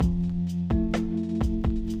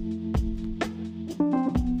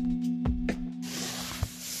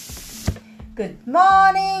Good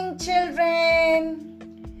morning,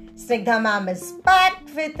 children. Snigdha ma'am is back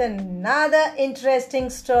with another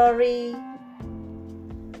interesting story.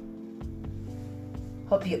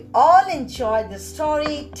 Hope you all enjoyed the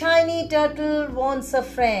story Tiny Turtle Wants a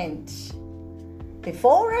Friend.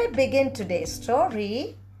 Before I begin today's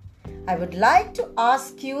story, I would like to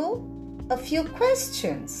ask you a few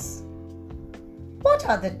questions. What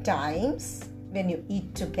are the times when you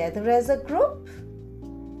eat together as a group?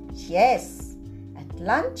 Yes, at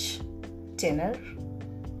lunch, dinner,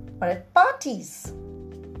 or at parties.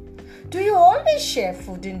 Do you always share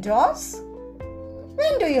food indoors?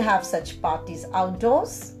 When do you have such parties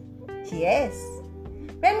outdoors? Yes,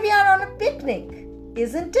 when we are on a picnic,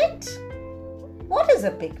 isn't it? What is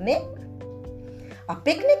a picnic? A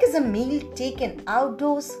picnic is a meal taken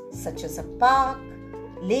outdoors, such as a park,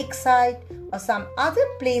 lakeside, or some other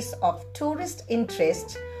place of tourist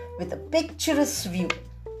interest with a picturesque view.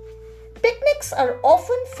 Picnics are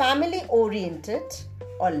often family-oriented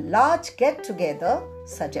or large get-together,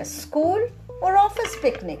 such as school or office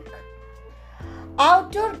picnic.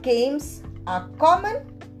 Outdoor games are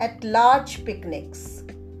common at large picnics.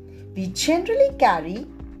 We generally carry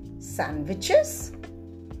sandwiches,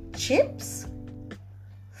 chips,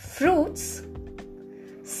 fruits,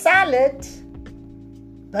 salad,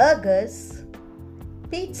 burgers,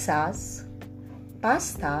 pizzas,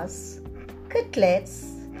 pastas, cutlets,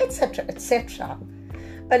 etc.,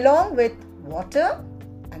 along with water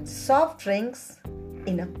and soft drinks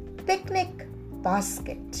in a picnic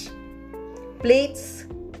basket. Plates,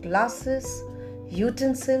 glasses,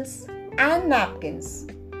 utensils, and napkins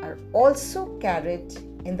are also carried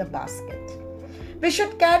in the basket. We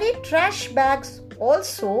should carry trash bags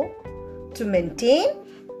also to maintain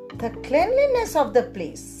the cleanliness of the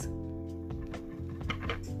place.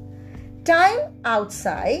 Time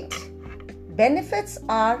outside benefits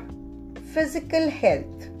are physical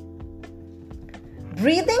health.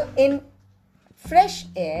 Breathing in fresh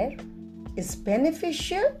air is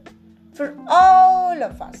beneficial for all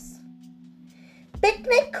of us.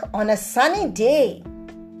 Picnic on a sunny day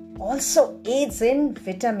also aids in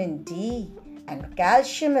vitamin D and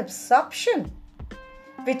calcium absorption,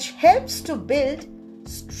 which helps to build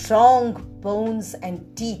strong bones and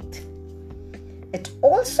teeth. It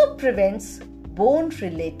also prevents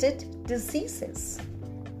bone-related diseases.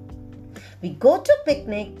 We go to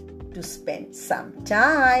picnic to spend some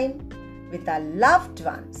time with our loved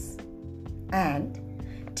ones and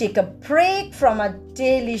take a break from our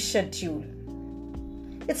daily schedule.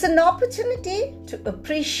 It's an opportunity to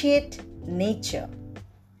appreciate nature.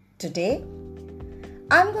 Today,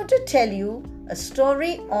 I'm going to tell you a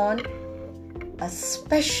story on a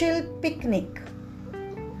special picnic.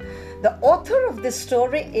 The author of this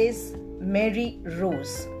story is Mary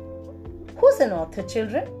Rose. Who's an author,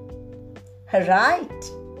 children?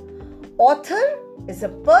 Right. Author is a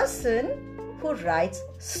person who writes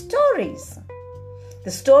stories.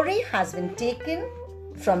 The story has been taken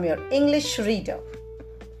from your English reader.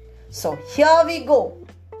 So here we go.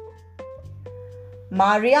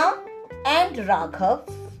 Maria and Raghav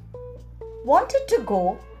wanted to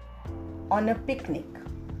go on a picnic.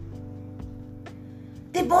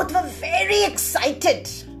 They both were very excited.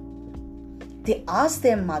 They asked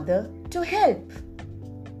their mother to help.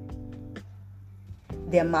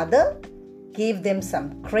 Their mother gave them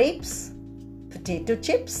some crepes, potato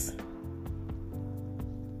chips,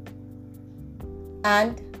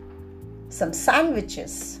 and some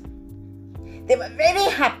sandwiches. They were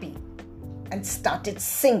very happy and started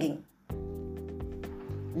singing.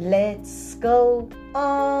 Let's go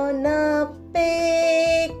on a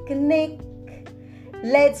picnic.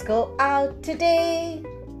 Let's go out today.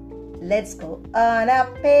 Let's go on a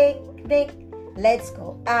picnic. Let's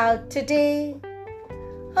go out today.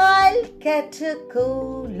 I'll get a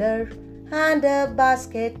cooler and a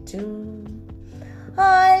basket too.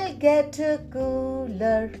 I'll get a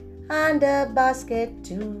cooler and a basket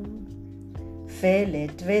too. Fill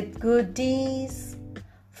it with goodies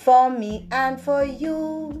for me and for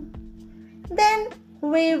you. Then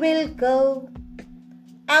we will go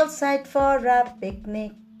outside for a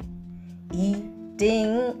picnic,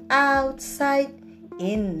 eating outside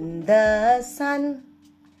in the sun.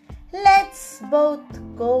 Let's both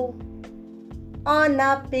go on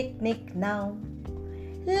a picnic now.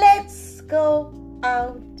 Let's go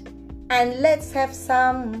out and let's have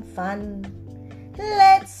some fun.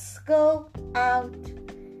 Let's go out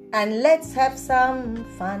and let's have some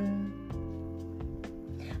fun.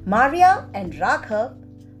 Maria and Raghav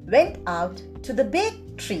went out to the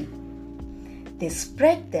big tree. They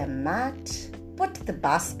spread their mat, put the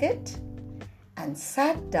basket, and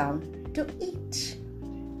sat down to eat.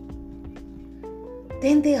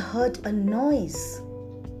 Then they heard a noise.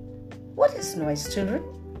 What is noise, children?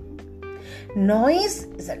 Noise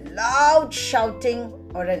is a loud shouting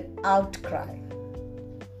or an outcry.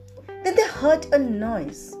 Then they heard a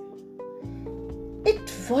noise.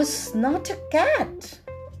 It was not a cat.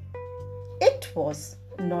 It was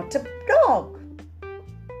not a dog.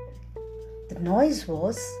 The noise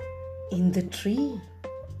was in the tree.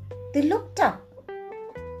 They looked up.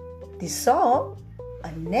 They saw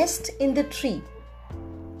a nest in the tree.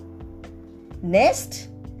 Nest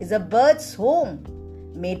is a bird's home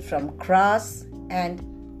made from grass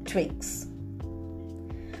and twigs.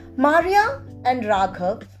 Maria and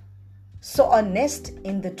Raghav saw a nest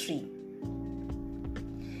in the tree.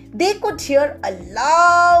 They could hear a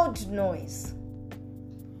loud noise.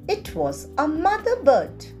 It was a mother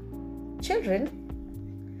bird. Children,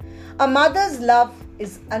 a mother's love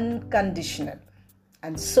is unconditional,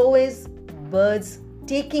 and so is birds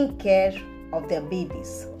taking care of their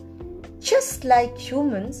babies. Just like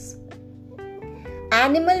humans,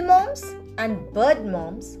 animal moms and bird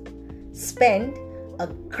moms spend a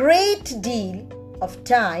great deal of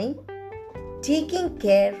time taking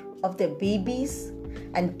care of their babies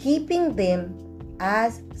and keeping them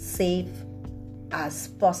as safe as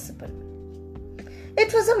possible.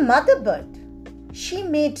 It was a mother bird. She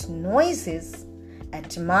made noises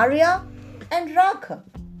at Maria and Raghav.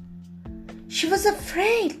 She was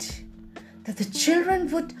afraid that the children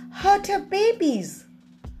would hurt her babies.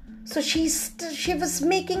 So she was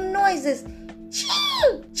making noises.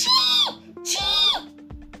 Chee, chee, chee.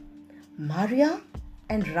 Maria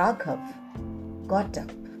and Raghav got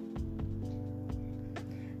up.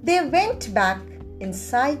 They went back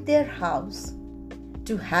inside their house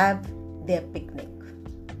to have their picnic.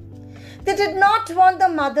 They did not want the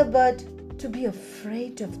mother bird to be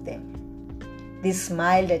afraid of them. They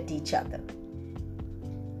smiled at each other.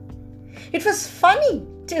 It was funny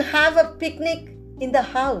to have a picnic in the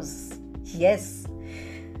house. Yes,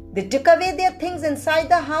 they took away their things inside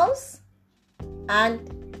the house and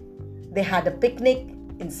they had a picnic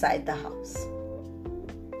inside the house.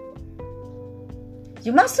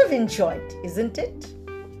 You must have enjoyed, isn't it?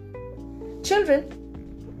 Children,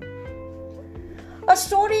 a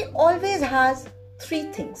story always has three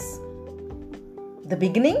things: the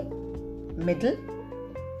beginning, middle,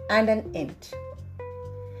 and an end.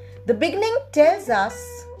 The beginning tells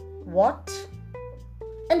us what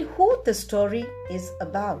and who the story is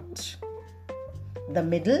about. The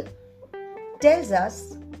middle tells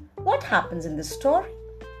us what happens in the story.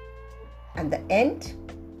 And the end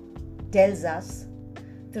tells us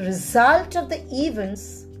the result of the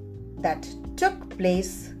events that took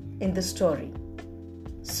place in the story.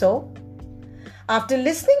 So, after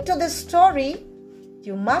listening to this story,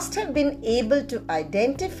 you must have been able to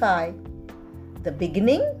identify the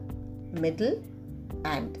beginning, middle,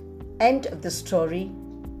 and end of the story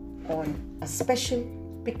on a special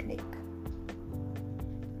picnic.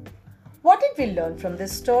 What did we learn from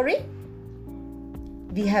this story?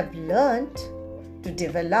 We have learned to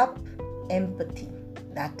develop empathy,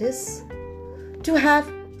 that is, to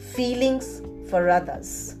have feelings for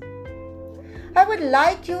others. I would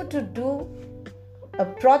like you to do a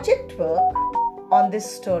project work on this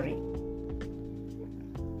story.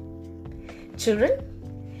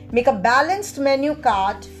 Children, make a balanced menu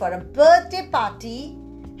card for a birthday party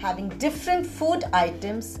having different food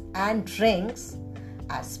items and drinks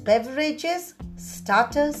as beverages,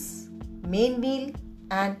 starters, main meal,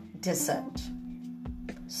 and dessert.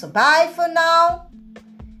 So bye for now.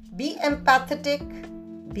 Be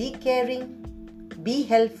empathetic, be caring, be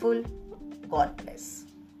helpful. God bless.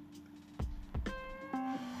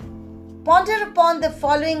 Ponder upon the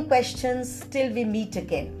following questions till we meet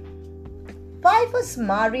again. Why was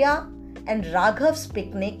Maria and Raghav's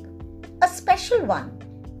picnic a special one?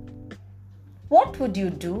 What would you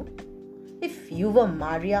do if you were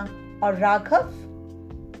Maria or Raghav?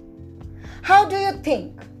 How do you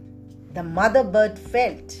think the mother bird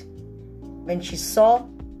felt when she saw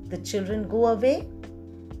the children go away?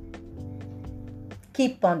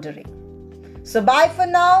 Keep pondering. So bye for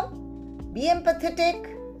now. Be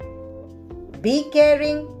empathetic, be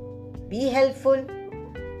caring, be helpful.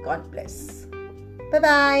 God bless.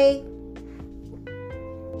 Bye-bye.